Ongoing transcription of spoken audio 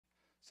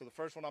So the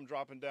first one I'm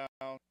dropping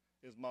down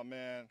is my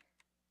man,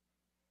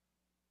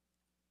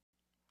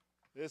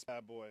 this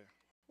bad boy.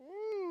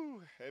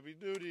 Woo, heavy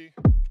duty.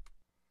 Let's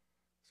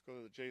go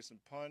to the Jaycen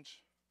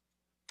punch.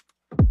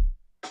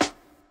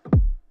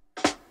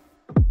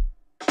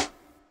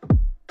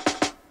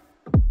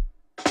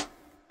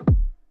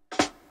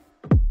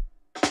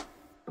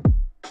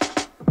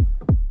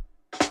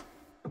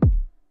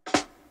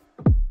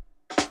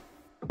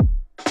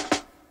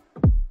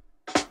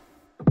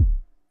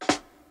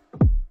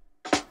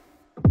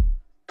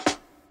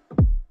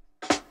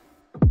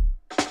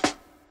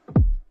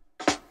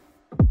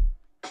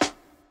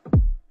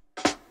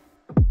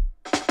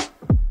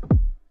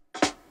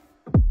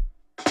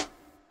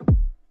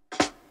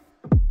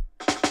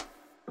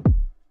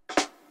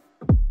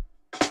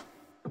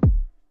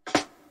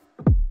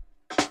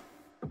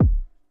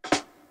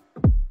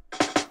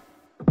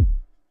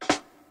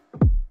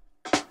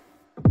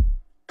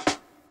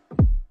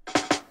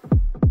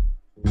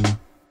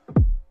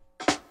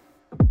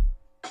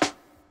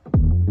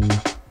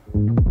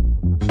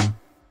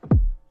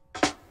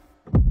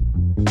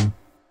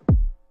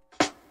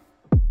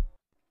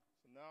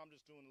 I'm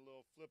just doing a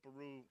little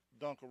flipperoo,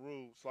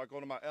 dunkaroo. So I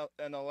go to my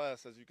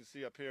NLS, as you can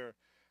see up here,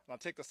 and I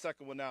take the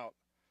second one out.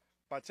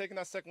 By taking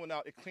that second one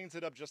out, it cleans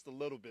it up just a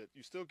little bit.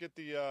 You still get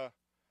the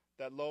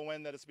that low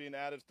end that is being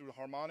added through the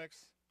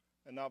harmonics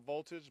and not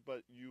voltage,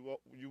 but you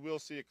will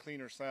see a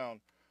cleaner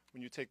sound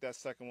when you take that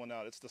second one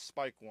out. It's the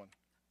spike one,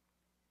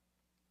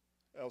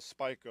 El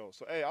Spico.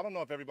 So hey, I don't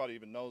know if everybody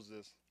even knows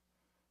this,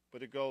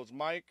 but it goes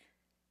mic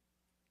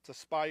to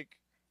spike.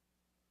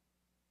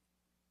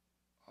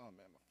 Oh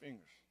man, my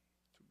fingers.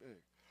 Big.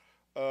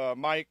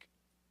 Mike.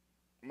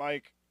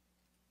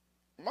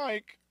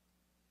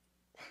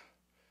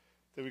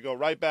 Then we go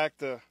right back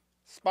to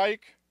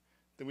spike.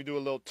 Then we do a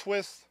little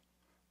twist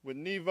with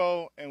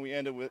Nevo, and we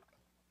end it with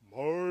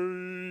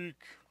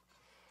Mike.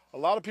 A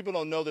lot of people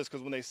don't know this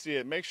because when they see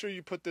it, make sure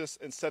you put this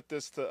and set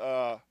this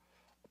to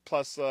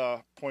plus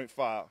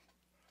 0.5,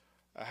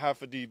 a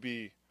half a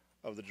dB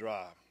of the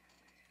drive.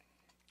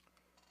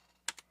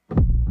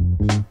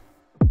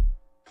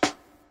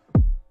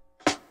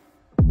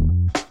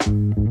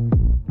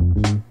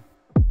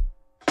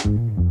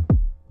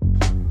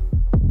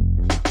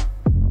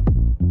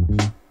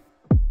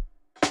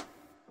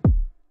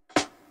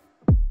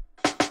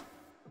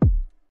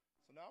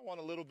 I want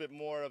a little bit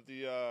more of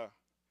the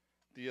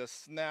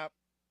snap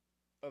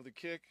of the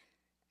kick.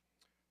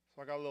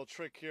 So I got a little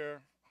trick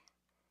here.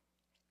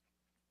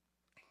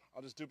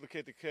 I'll just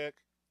duplicate the kick.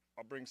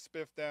 I'll bring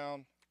spiff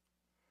down.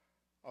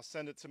 I'll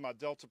send it to my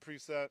Delta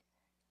preset.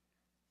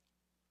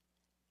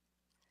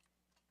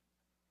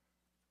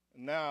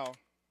 And now,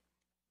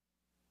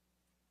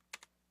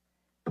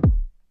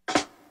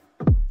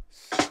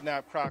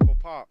 snap, crackle,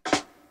 pop.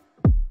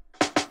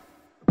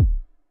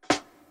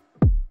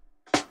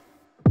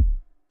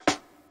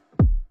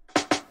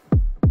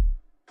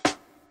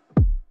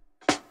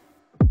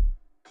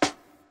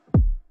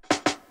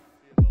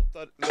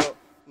 A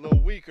little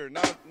weaker,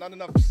 not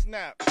enough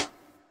snap.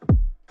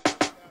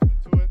 Snap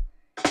into it.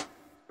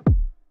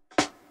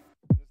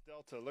 And this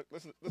delta, look,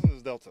 listen to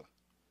this delta.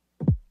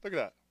 Look at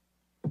that.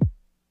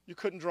 You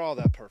couldn't draw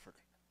that perfect.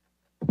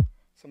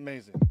 It's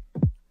amazing.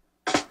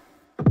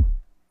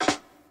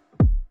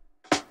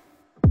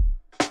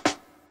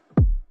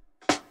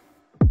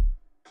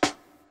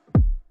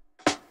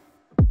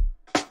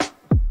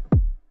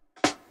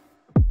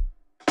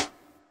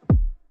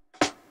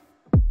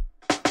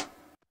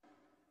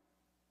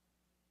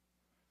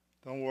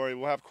 Don't worry,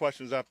 we'll have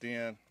questions at the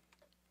end.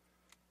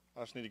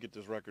 I just need to get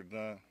this record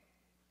done.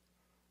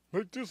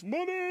 Make this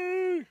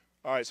money!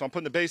 All right, so I'm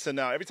putting the bass in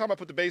now. Every time I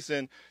put the bass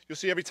in, you'll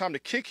see every time the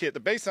kick hit, the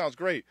bass sounds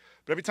great,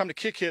 but every time the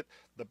kick hit,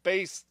 the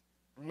bass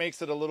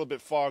makes it a little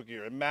bit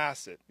foggier and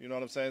mass it. You know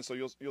what I'm saying? So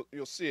you'll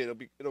see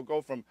it. It'll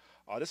go from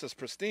this is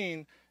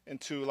pristine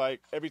into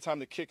like every time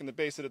the kick and the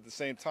bass hit at the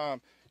same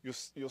time,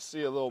 you'll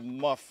see a little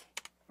muff.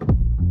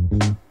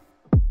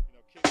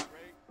 Kick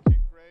great, kick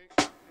great,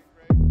 kick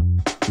great.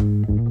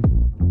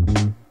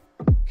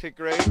 Kick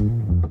great,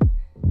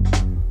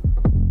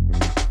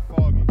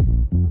 foggy.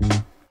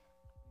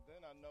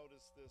 Then I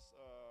noticed this,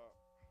 so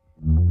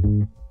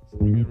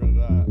let me get rid of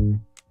that.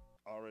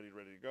 Already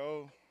ready to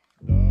go,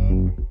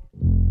 done.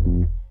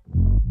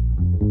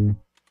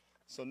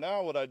 So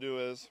now what I do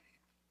is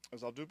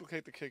I'll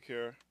duplicate the kick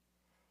here,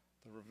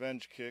 the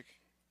revenge kick.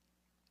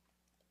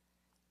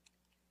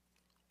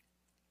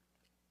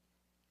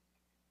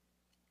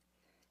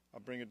 I'll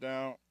bring it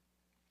down.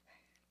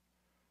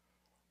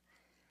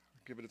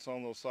 Give it its own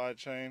little side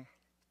chain.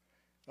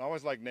 I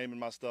always like naming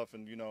my stuff,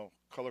 and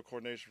color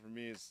coordination for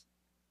me is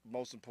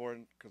most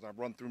important because I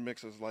run through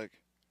mixes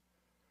like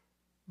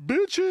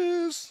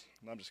bitches.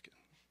 No, I'm just kidding.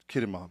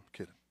 Kidding, Mom.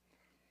 Kidding.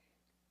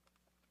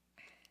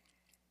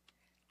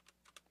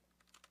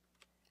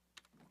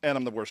 And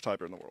I'm the worst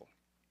typer in the world.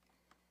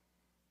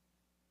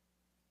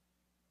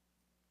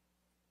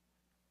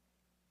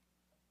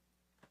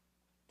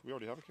 Do we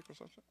already have a kick or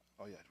something?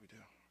 Oh yeah, we do.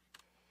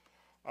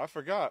 I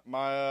forgot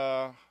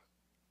my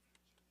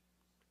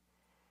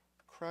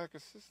crack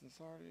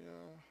assistance already.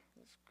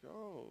 Let's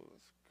go.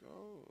 Let's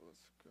go.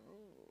 Let's go.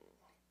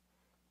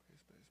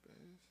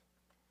 Bass.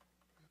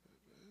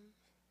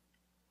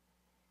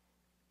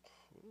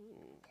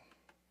 Ooh.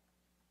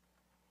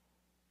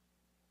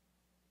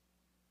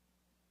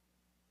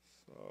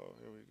 So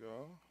here we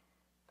go.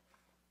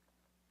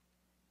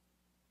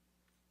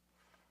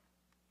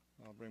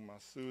 I'll bring my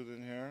soothe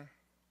in here.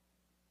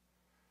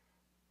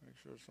 Make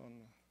sure it's on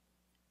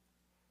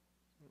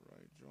the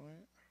right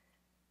joint.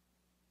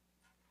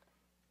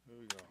 Here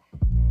we go.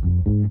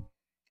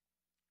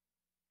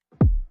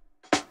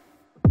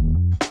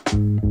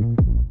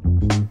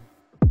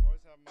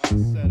 Always have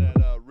mine set at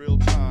real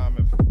time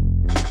if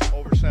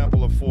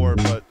oversample of 4,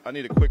 but I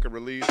need a quicker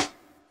release.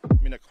 I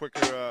mean a quicker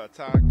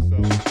attack. So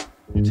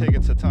you take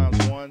it to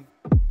 ×1.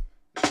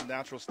 It's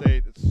natural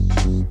state. It's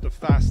the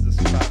fastest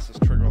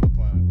trigger on the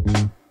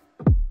planet.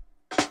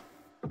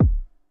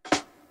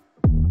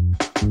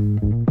 So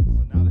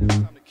now that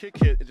every time the kick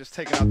hit, it's just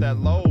taking out that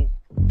low.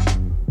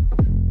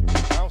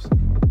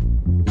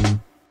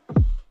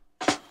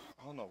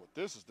 I don't know what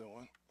this is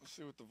doing. Let's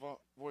see what the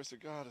voice of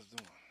God is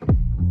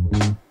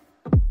doing.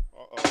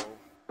 Uh-oh.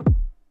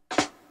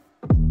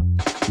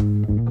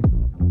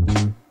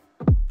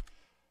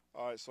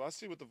 All right, so I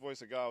see what the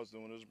voice of God was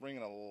doing. It was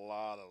bringing a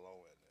lot of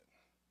low end in,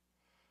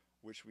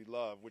 which we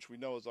love, which we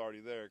know is already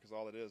there because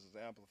all it is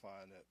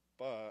amplifying it.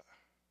 But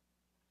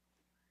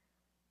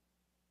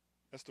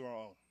let's do our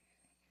own,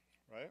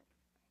 right?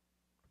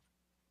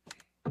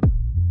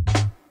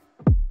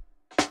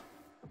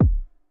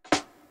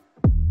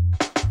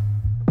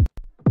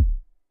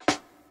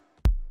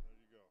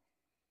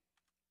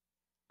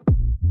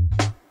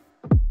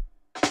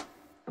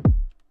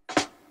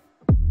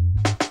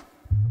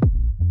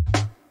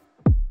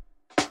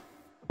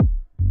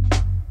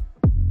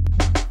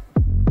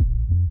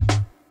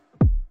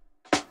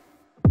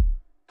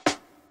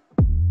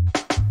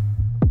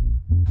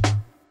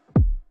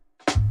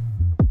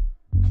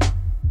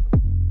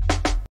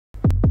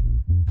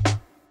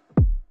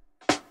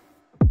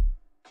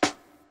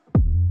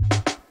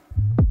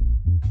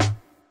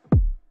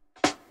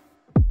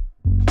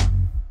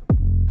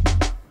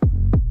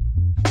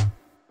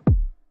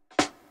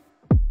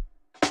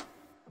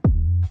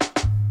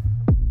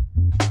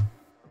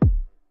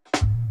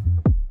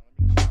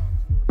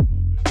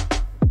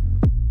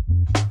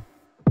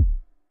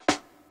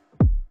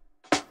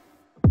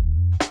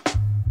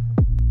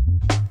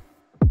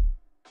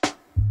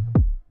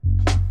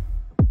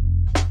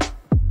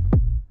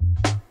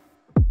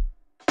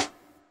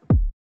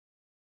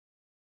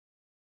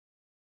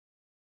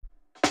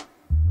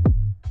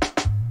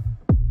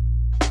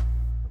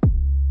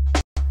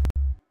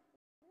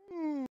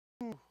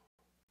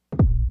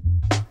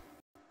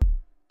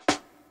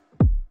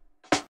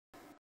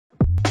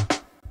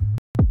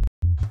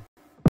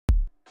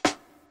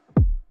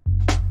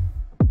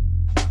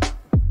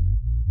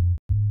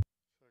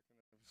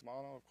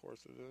 Mono, of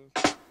course it is.